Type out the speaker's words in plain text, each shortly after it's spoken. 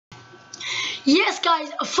Yes guys,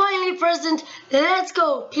 finally present. Let's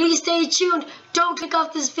go. Please stay tuned. Don't click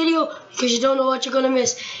off this video because you don't know what you're gonna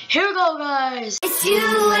miss. Here we go guys. It's you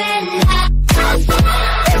and I.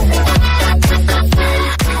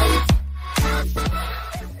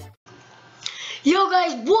 Yo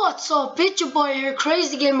guys, what's up? It's your boy here,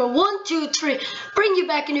 Crazy Gamer 123, bring you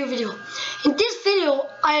back a new video. In this video,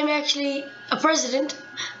 I am actually a president.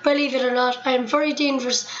 Believe it or not, I am very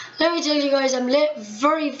dangerous. Let me tell you guys, I'm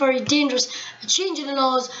very dangerous at changing the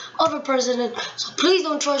laws of a president. So please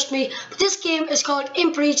don't trust me. But this game is called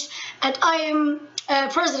Impreached, and I am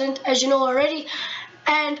president, as you know already.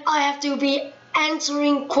 And I have to be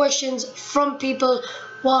answering questions from people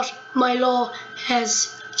what my law has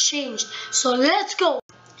changed. So let's go.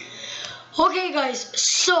 Okay guys,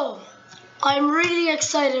 so I'm really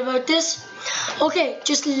excited about this. Okay,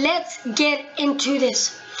 just let's get into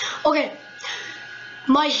this. Okay,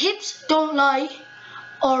 my hips don't lie,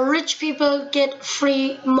 or rich people get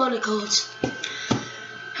free monocles.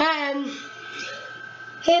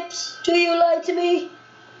 Hips, do you lie to me?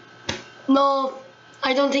 No,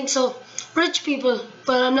 I don't think so. Rich people,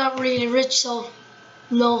 but I'm not really rich, so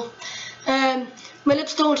no. My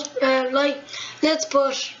lips don't lie. Let's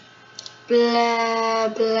put blah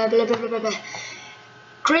blah blah blah blah blah.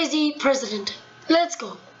 Crazy president. Let's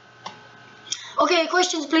go. Okay,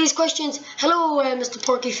 questions please, questions. Hello, Mr.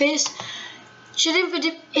 Porky Face. Should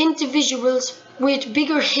individuals with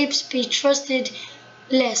bigger hips be trusted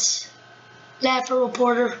less? Laugh a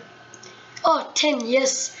reporter. Oh, 10,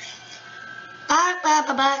 yes.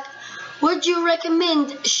 Back. Would you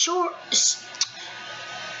recommend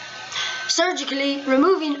surgically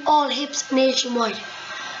removing all hips nationwide?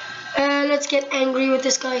 Let's get angry with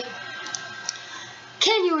this guy.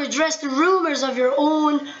 Can you address the rumors of your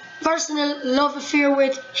own personal love affair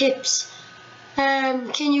with hips?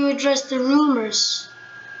 Can you address the rumors?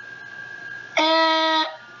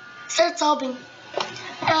 Start sobbing.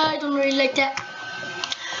 I don't really like that.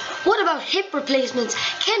 What about hip replacements?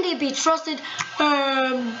 Can they be trusted?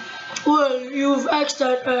 Well, you've asked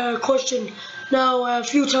that question now a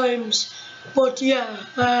few times, but yeah,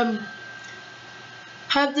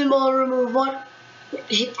 have them all removed. What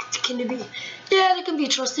hip can they be? Yeah, they can be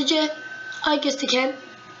trusted, yeah, I guess they can.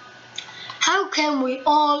 How can we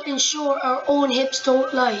all ensure our own hips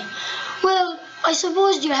don't lie? Well, I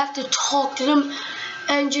suppose you have to talk to them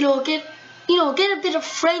and, get a bit of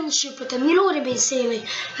friendship with them. You know what I mean? Saying like,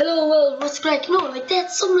 hello, well, what's the crack? Like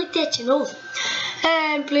that, something like that,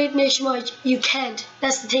 And play it nationwide, you can't.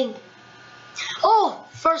 That's the thing. Oh,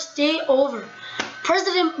 first day over.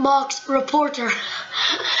 President mocks reporter.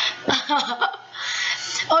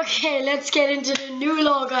 Okay, let's get into the new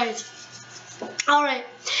law, guys. Alright,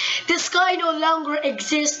 the sky no longer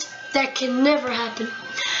exists. That can never happen.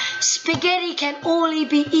 Spaghetti can only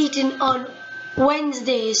be eaten on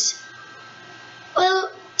Wednesdays.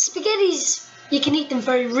 Well, spaghettis, you can eat them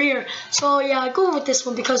very rare. So yeah, I go with this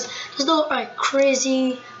one because there's no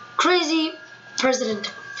crazy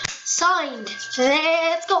president. Signed.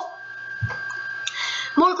 Let's go.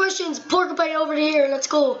 More questions. Porcupine over here. Let's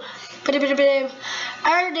go. Are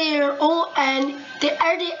there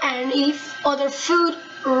any other food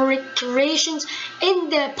recreations in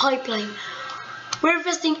the pipeline? We're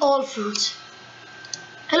investing all foods.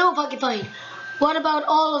 Hello, Porcupine. What about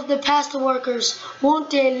all of the pastel workers? Won't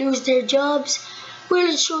they lose their jobs? We'll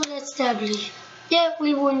ensure that stability. Yeah,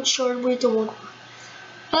 we will ensure we don't.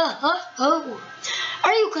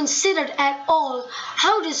 Are you considered at all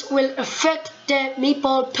how this will affect the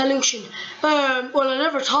meatball pollution? Well, I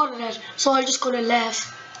never thought of that, so I'm just gonna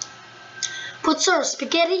laugh. But sir,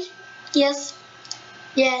 spaghetti? Yes.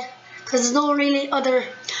 Yeah, because there's no really other.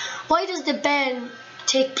 Why does the ban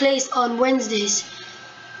take place on Wednesdays?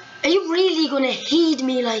 Are you really gonna heed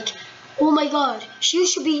me like, oh my god, you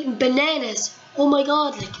should be eating bananas. Oh my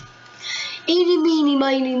god, like, eeny, meeny,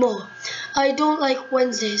 miny, mo. I don't like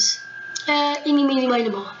Wednesdays. Eeny, meeny, miny,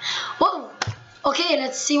 mo. Whoa. Okay,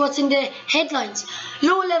 let's see what's in the headlines.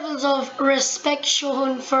 Low levels of respect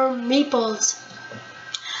shown for meatballs.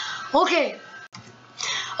 Okay.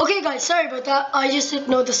 Okay guys, sorry about that. I just didn't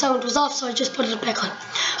know the sound was off, so I just put it back on.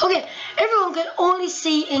 Okay, everyone can only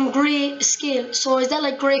see in grey scale. So is that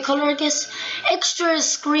like grey color, I guess? Extra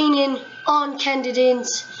screening on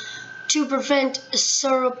candidates to prevent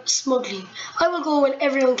syrup smuggling. I will go when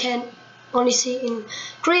everyone can only see in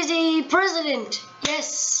crazy president.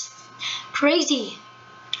 Yes, crazy.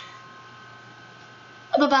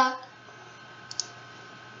 Bye-bye.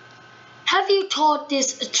 Have you thought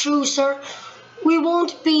this through, sir? We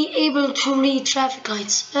won't be able to read traffic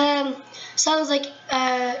lights. Sounds like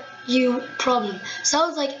you problem.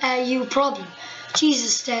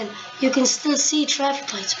 Jesus, Stan, you can still see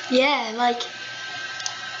traffic lights. Yeah, like,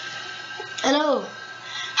 hello.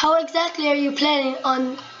 How exactly are you planning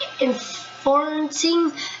on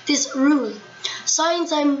enforcing this rule?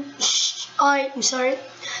 Science, I'm sorry.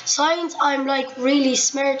 Science, I'm like really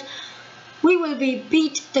smart. We will be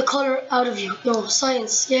beat the color out of you. No,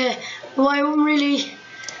 science, yeah. No, I won't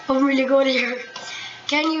really go there.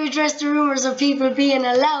 Can you address the rumors of people being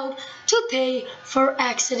allowed to pay for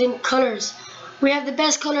accident colors? We have the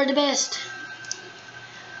best color, the best.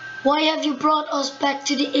 Why have you brought us back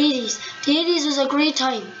to the 80s? The 80s was a great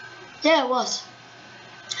time. Yeah, it was.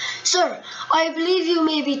 Sir, I believe you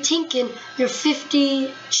may be thinking your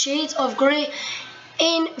 50 Shades of Grey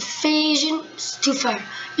invasion too far.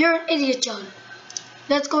 You're an idiot, John.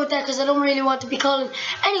 Let's go with that because I don't really want to be calling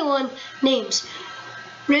anyone names.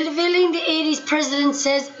 Revealing the 80s president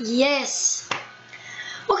says yes.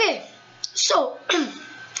 Okay, so,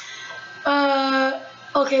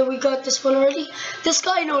 okay, we got this one already. The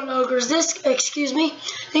sky no longer exists, excuse me.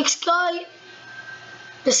 The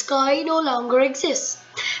sky no longer exists.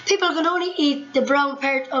 People can only eat the brown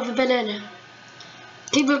part of a banana.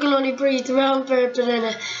 People can only breathe the brown part of a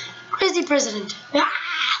banana. Crazy president. Ah,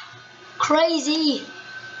 crazy.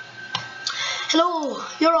 Hello,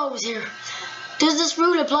 you're always here. Does this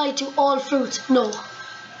rule apply to all fruits? No.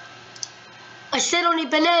 I said only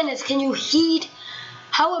bananas. Can you heed?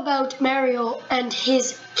 How about Mario and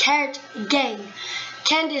his cart gang?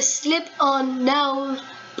 Can they slip on noun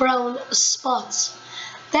brown spots?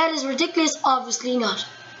 That is ridiculous. Obviously not.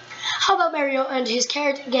 How about Mario and his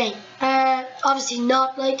cart gang? Obviously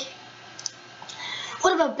not. Like,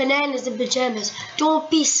 what about bananas and pajamas? Don't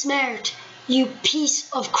be smart, you piece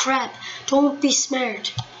of crap. Don't be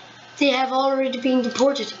smart. They have already been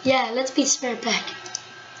deported. Yeah, let's be smart back.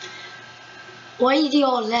 Why do you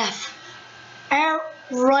all laugh? Are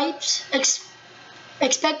ripes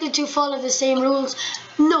expected to follow the same rules?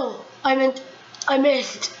 No, I meant.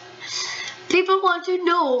 People want to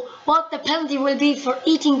know what the penalty will be for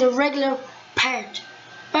eating the regular part.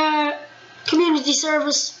 Community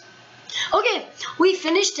service. Okay, we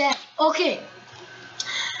finished that. Okay.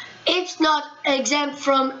 It's not exempt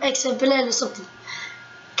from except banana or something.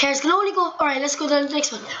 Cars can only go. Alright, let's go down to the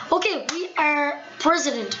next one. Okay, we are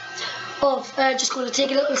president of. Just going to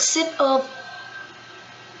take a little sip of.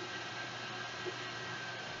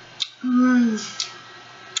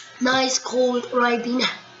 Nice cold Ribena.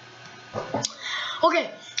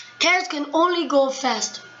 Okay, cars can only go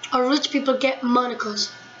fast, or rich people get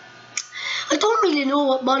monocles. I don't really know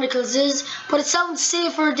what monocles is, but it sounds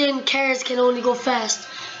safer than cars can only go fast.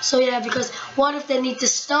 So yeah, because what if they need to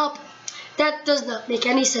stop? That does not make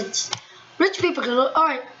any sense. Rich people can.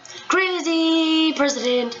 Alright, crazy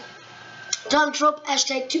president. Donald Trump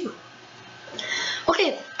 #2.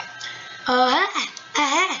 Okay.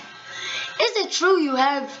 Is it true you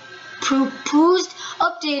have proposed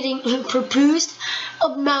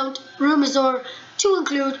Mount Rumour to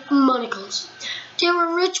include monocles? They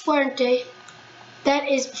were rich, weren't they? That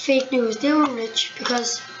is fake news. They were rich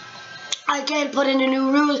because I can't put in a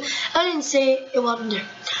new rule. I didn't say it wasn't there.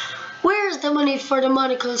 Where is the money for the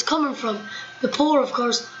monocles coming from? The poor, of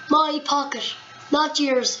course. My pocket. Not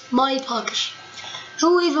yours. My pocket.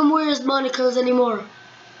 Who even wears monocles anymore?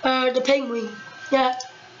 The penguin. Yeah.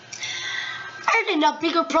 Are there not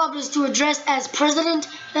bigger problems to address as president?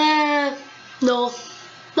 No.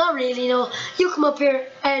 Not really, no. You come up here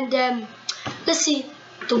and, let's see,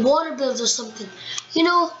 the water bills or something. You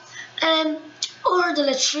know, or the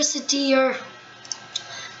electricity or,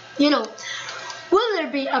 you know. Will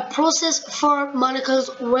there be a process for monocles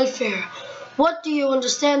welfare? What do you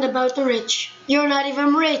understand about the rich? You're not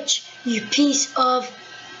even rich, you piece of...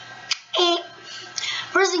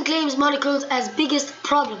 Person claims monocles as biggest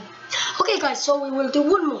problem. Okay guys, so we will do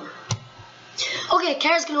one more. Okay,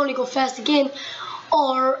 cars can only go fast again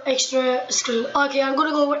or extra screen. Okay, I'm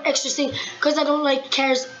gonna go with extra screen because I don't like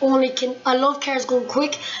cars only can. I love cars going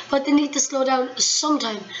quick, but they need to slow down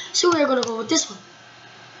sometime. So we're gonna go with this one.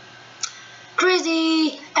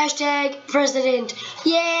 Crazy #president.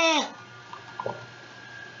 Yeah.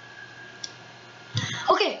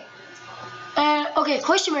 Okay. Okay.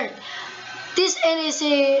 Question mark. This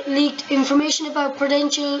NSA leaked information about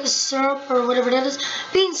prudential syrup or whatever that is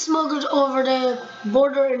being smuggled over the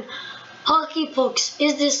border in hockey pucks.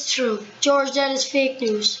 Is this true? George, that is fake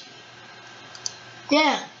news.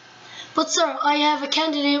 Yeah. But sir, I have a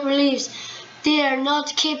candidate believes they are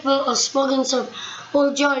not capable of smuggling syrup.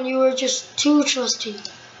 Oh John, you are just too trusting.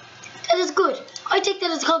 That is good. I take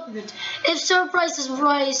that as a compliment. If syrup prices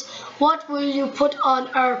rise, what will you put on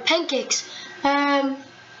our pancakes?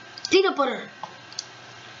 Peanut butter.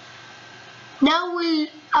 Now will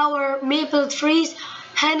our maple trees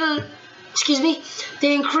handle, the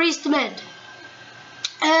increased demand?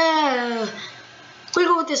 We'll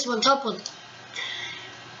go with this one, top one.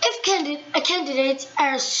 If candidates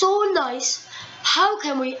are so nice, how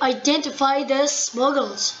can we identify the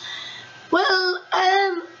smuggles? Well,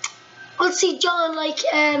 let's see, John, like,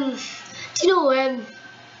 do you know,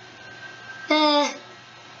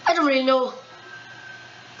 I don't really know.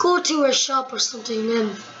 Go to a shop or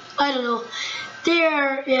something, I don't know.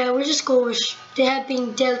 We'll just go with, they have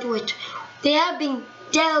been dealt with. They have been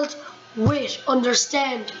dealt with,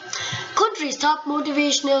 understand. Country's top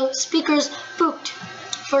motivational speakers booked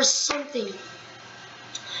for something.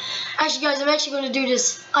 Actually, guys, I'm actually going to do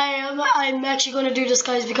this. I'm actually going to do this,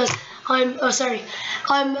 guys, because I'm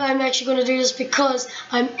actually going to do this because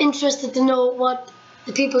I'm interested to know what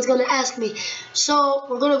the people's going to ask me. So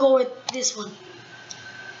we're going to go with this one.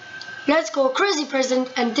 Let's go crazy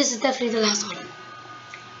president, and this is definitely the last one.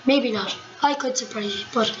 Maybe not. I could surprise you,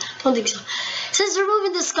 but don't think so. Since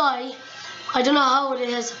removing the sky, I don't know how it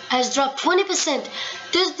has dropped 20%.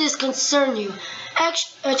 Does this concern you?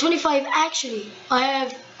 25 actually. I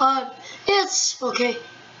have it's okay.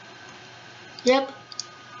 Yep.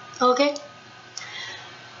 Okay.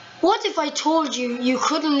 What if I told you you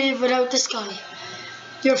couldn't live without the sky?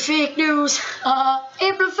 You're fake news.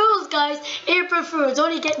 April Fools, guys. April Fools.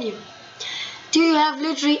 Only getting you. Do you have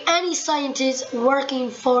literally any scientists working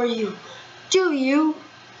for you? Do you?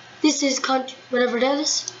 This is whatever that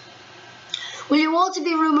is. Will you also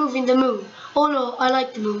be removing the moon? Oh no, I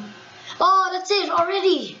like the moon. Oh, that's it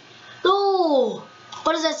already. No.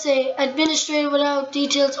 What does that say? Administrator without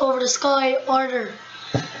details over the sky order.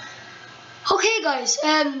 Okay, guys,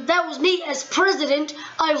 that was me as president.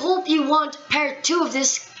 I hope you want part 2 of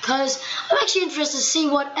this, because I'm actually interested to see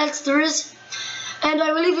what else there is. And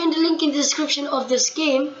I will leave in the link in the description of this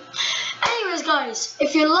game. Anyways, guys,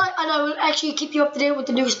 if you like, and I will actually keep you up to date with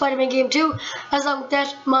the new Spider-Man game too, as long as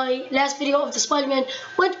that my last video of the Spider-Man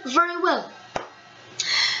went very well.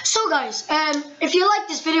 So guys, if you like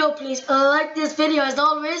this video, please like this video as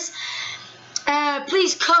always.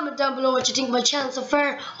 Please comment down below what you think of my channel so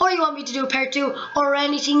far, or you want me to do part 2, or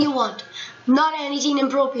anything you want. Not anything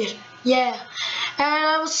inappropriate. Yeah. And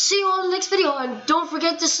I will see you on the next video, and don't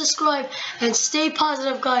forget to subscribe and stay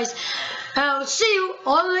positive, guys. And I will see you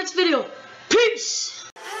on the next video.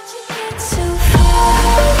 Peace.